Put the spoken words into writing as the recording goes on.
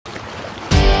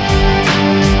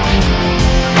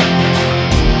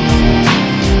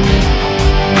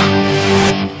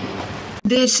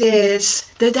This is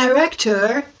the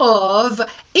director of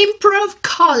Improv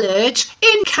College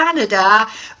in Canada,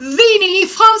 Vinny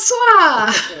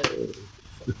Francois.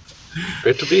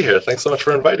 Great to be here. Thanks so much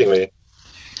for inviting me.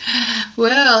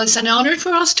 Well, it's an honor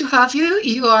for us to have you.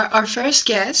 You are our first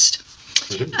guest.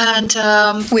 And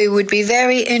we would be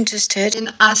very interested in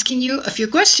asking you a few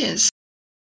questions.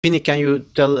 Vinny, can you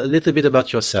tell a little bit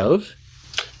about yourself?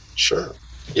 Sure.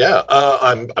 Yeah,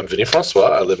 I'm Vinny Francois.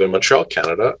 I live in Montreal,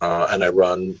 Canada, and I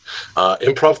run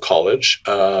Improv College,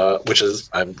 which is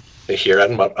I'm here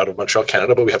out of Montreal,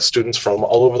 Canada, but we have students from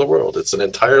all over the world. It's an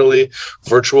entirely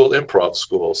virtual improv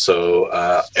school, so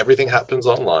everything happens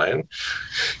online.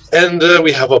 And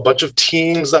we have a bunch of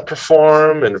teams that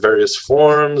perform in various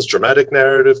forms: dramatic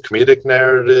narrative, comedic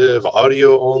narrative,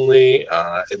 audio only.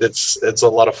 It's a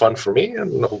lot of fun for me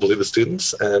and hopefully the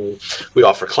students. And we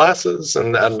offer classes,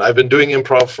 and I've been doing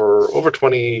improv for over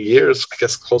 20 years, I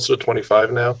guess closer to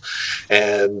 25 now.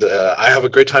 And I have a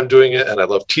great time doing it, and I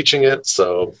love teaching it.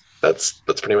 So that's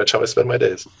pretty much how I spend my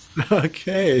days.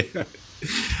 Okay.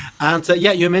 And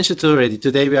yeah, you mentioned already,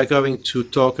 today we are going to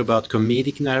talk about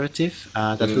comedic narrative.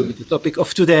 That will be the topic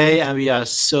of today, and we are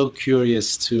so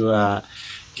curious to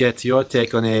get your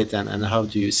take on it, and how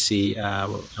do you see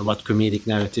what comedic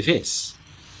narrative is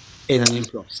in an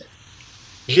improv set?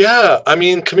 Yeah, I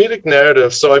mean, comedic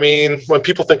narrative. So, I mean, when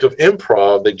people think of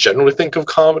improv, they generally think of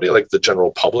comedy, like the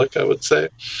general public, I would say.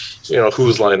 You know,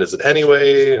 whose line is it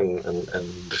anyway?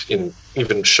 And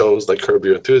even shows like Curb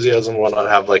Your Enthusiasm and whatnot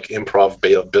have like improv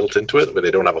built into it, where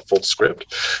they don't have a full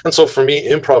script. And so for me,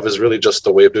 improv is really just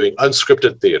a way of doing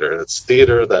unscripted theater. It's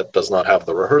theater that does not have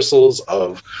the rehearsals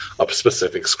of a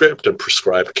specific script and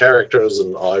prescribed characters,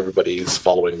 and everybody's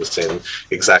following the same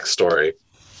exact story.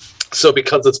 So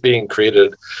because it's being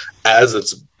created as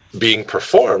it's being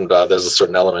performed, there's a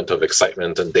certain element of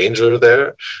excitement and danger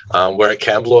there, where it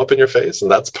can blow up in your face,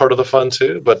 and that's part of the fun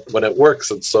too. But when it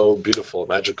works, it's so beautiful,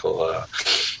 magical.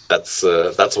 That's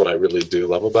what I really do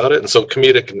love about it. And so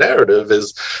comedic narrative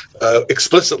is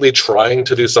explicitly trying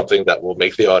to do something that will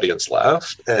make the audience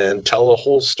laugh and tell a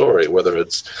whole story, whether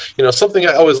it's, you know, something.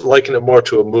 I always liken it more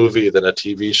to a movie than a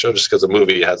TV show, just because a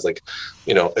movie has like,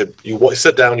 you know, you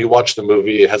sit down, you watch the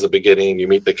movie, it has a beginning, you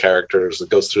meet the characters, it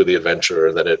goes through the adventure,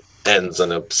 and then it ends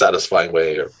in a satisfying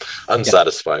way or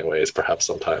unsatisfying ways, perhaps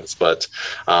sometimes. But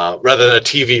rather than a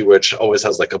TV, which always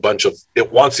has like a bunch of,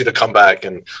 it wants you to come back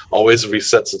and always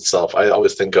resets itself. I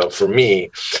always think of, for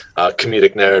me,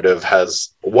 comedic narrative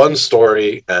has one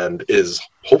story and is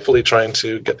hopefully trying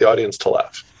to get the audience to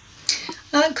laugh.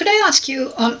 Could I ask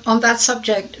you on that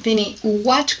subject, Vinny,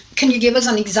 what can you give us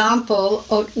an example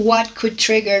of what could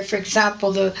trigger, for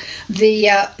example, the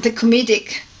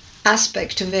comedic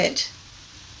aspect of it?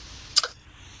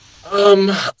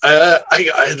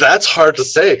 That's hard to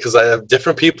say, because I have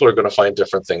different people are going to find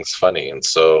different things funny, and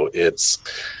so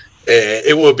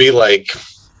it will be like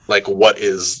what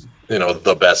is, you know,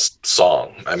 the best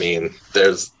song. I mean,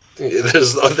 there's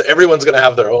everyone's going to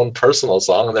have their own personal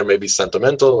song, and there may be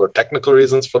sentimental or technical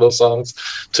reasons for those songs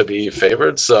to be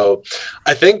favored. So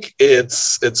I think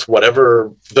it's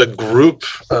whatever the group,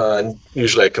 and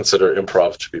usually I consider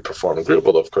improv to be performed in group,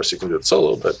 although of course you can do it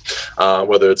solo, but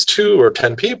whether it's 2 or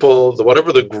 10 people,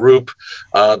 whatever the group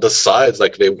decides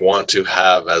like they want to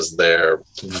have as their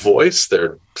voice,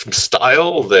 their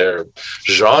style, their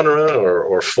genre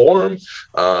or form,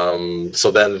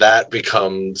 so then that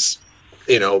becomes,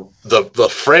 you know, the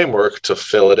framework to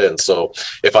fill it in. So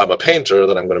if I'm a painter,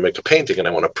 then I'm going to make a painting, and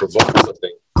I want to provoke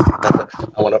something.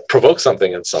 I want to provoke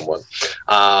something in someone.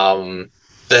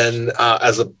 Then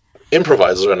as an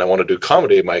improviser, and I want to do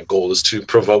comedy, my goal is to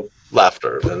provoke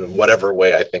laughter in whatever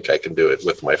way I think I can do it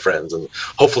with my friends. And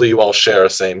hopefully you all share a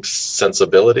same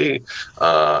sensibility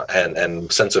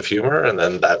and sense of humor, and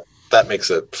then that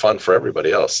makes it fun for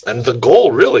everybody else. And the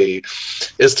goal really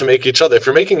is to make each other, if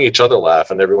you're making each other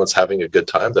laugh and everyone's having a good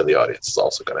time, then the audience is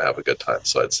also going to have a good time.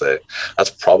 So I'd say that's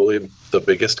probably the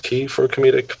biggest key for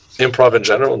comedic improv in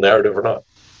general, narrative or not.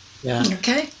 Yeah.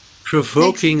 Okay.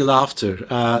 Provoking laughter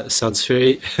sounds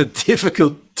very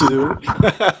difficult to do.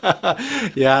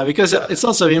 Yeah, because it's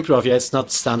also improv. Yeah, it's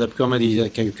not stand-up comedy. You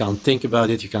can't think about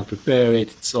it. You can't prepare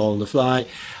it. It's all on the fly.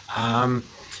 Are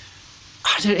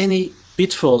there any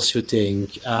pitfalls, you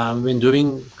think, when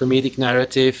doing comedic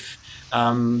narrative,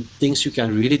 things you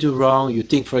can really do wrong? You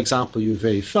think, for example, you're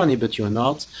very funny, but you're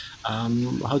not.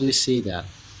 How do you see that?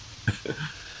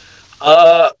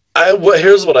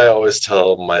 Here's what I always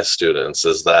tell my students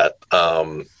is that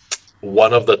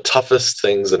one of the toughest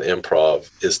things in improv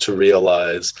is to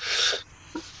realize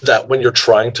that when you're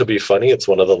trying to be funny, it's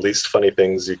one of the least funny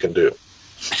things you can do.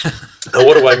 And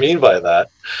what do I mean by that?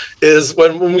 Is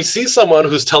when we see someone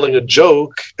who's telling a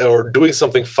joke or doing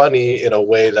something funny in a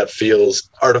way that feels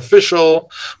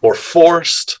artificial or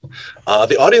forced,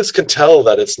 the audience can tell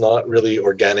that it's not really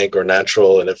organic or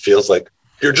natural, and it feels like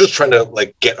you're just trying to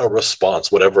like get a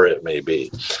response, whatever it may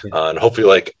be. And hopefully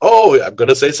like, oh, I'm going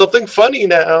to say something funny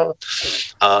now.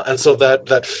 And so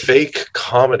that fake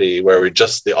comedy where we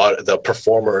just, the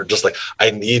performer just like,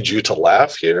 I need you to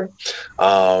laugh here.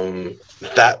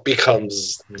 That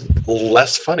becomes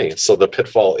less funny. So the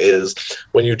pitfall is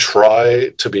when you try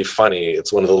to be funny,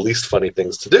 it's one of the least funny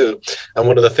things to do. And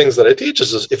one of the things that I teach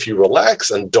is if you relax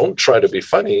and don't try to be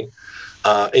funny,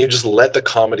 and you just let the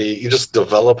comedy, you just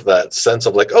develop that sense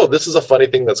of like, oh, this is a funny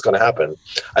thing that's going to happen.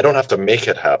 I don't have to make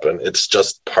it happen. It's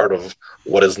just part of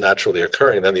what is naturally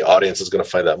occurring. Then the audience is going to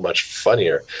find that much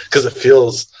funnier because it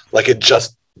feels like it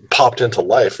just popped into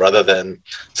life rather than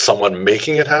someone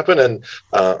making it happen. And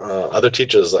other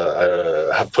teachers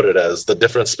have put it as the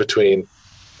difference between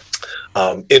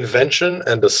invention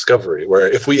and discovery, where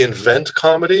if we invent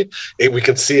comedy, we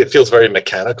can see it feels very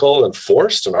mechanical and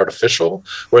forced and artificial,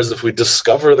 whereas if we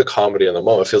discover the comedy in the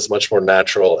moment, it feels much more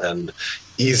natural and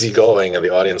easygoing, and the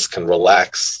audience can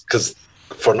relax, because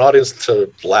for an audience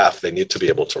to laugh, they need to be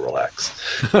able to relax.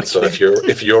 Okay. So if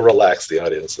you're relaxed, the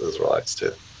audience is relaxed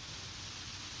too.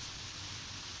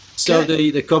 So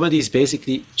the comedy is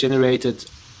basically generated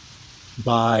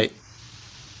by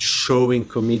showing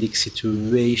comedic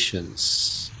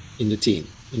situations in the team,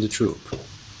 in the troupe.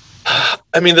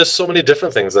 I mean, there's so many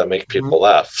different things that make people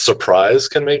laugh. Surprise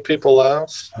can make people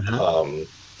laugh.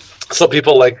 Some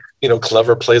people like,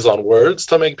 clever plays on words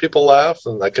to make people laugh,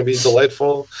 and that can be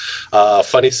delightful.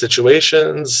 Funny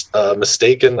situations,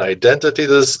 mistaken identity.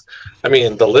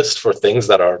 The list for things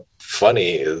that are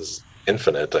funny is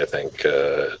infinite, I think.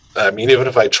 Even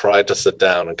if I tried to sit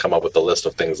down and come up with a list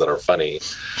of things that are funny,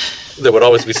 there would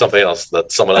always be something else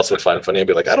that someone else would find funny and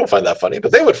be like, I don't find that funny,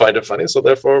 but they would find it funny, so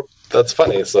therefore that's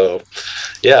funny. So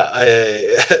yeah,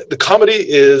 the comedy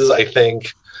is, I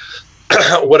think,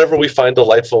 whatever we find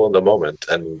delightful in the moment,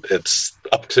 and it's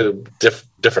up to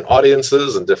different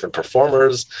audiences and different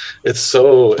performers. It's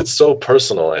so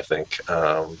personal, I think.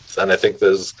 And I think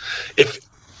if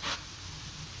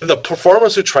the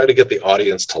performers who try to get the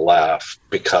audience to laugh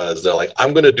because they're like,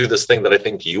 I'm going to do this thing that I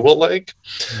think you will like,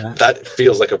 that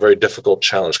feels like a very difficult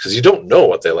challenge, because you don't know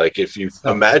what they like. If you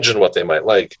imagine what they might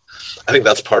like, I think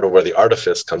that's part of where the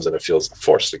artifice comes in. It feels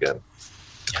forced again.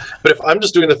 But if I'm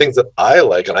just doing the things that I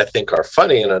like and I think are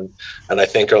funny and I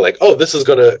think are like, oh, this is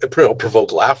going to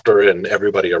provoke laughter in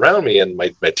everybody around me and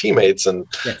my teammates, and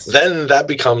then that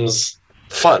becomes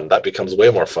fun. That becomes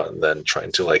way more fun than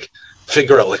trying to like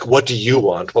figure out like, what do you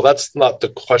want? Well, that's not the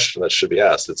question that should be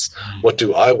asked. It's what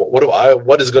do I want?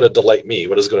 What is going to delight me?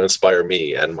 What is going to inspire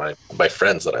me and my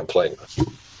friends that I'm playing with?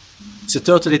 It's a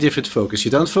totally different focus.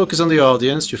 You don't focus on the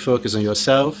audience, you focus on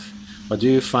yourself. What do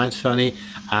you find funny?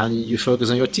 And you focus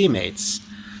on your teammates.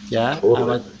 Yeah. Totally. And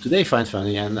what do they find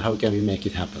funny, and how can we make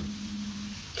it happen?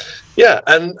 Yeah,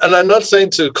 and I'm not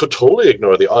saying to totally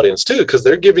ignore the audience too, because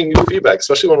they're giving you feedback,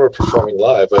 especially when we're performing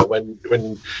live. But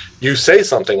when you say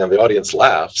something and the audience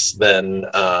laughs, then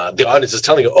the audience is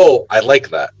telling you, oh, I like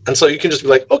that. And so you can just be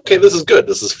like, okay, this is good.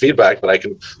 This is feedback that I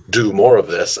can do more of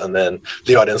this. And then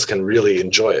the audience can really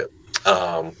enjoy it.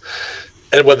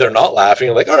 And when they're not laughing,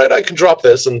 you're like, all right, I can drop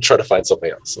this and try to find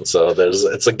something else. And so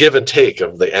it's a give and take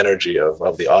of the energy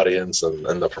of the audience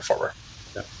and the performer.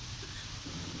 Yeah.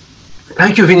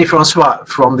 Thank you, Vinny Francois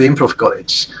from the Improv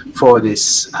College, for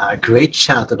this great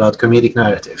chat about comedic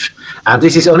narrative. And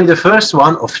this is only the first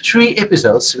one of 3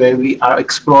 episodes where we are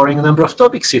exploring a number of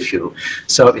topics with you.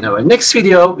 So in our next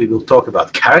video, we will talk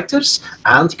about characters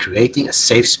and creating a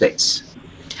safe space.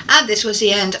 And this was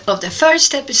the end of the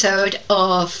first episode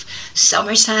of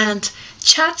SomerSand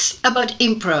Chats about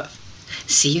Improv.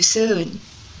 See you soon.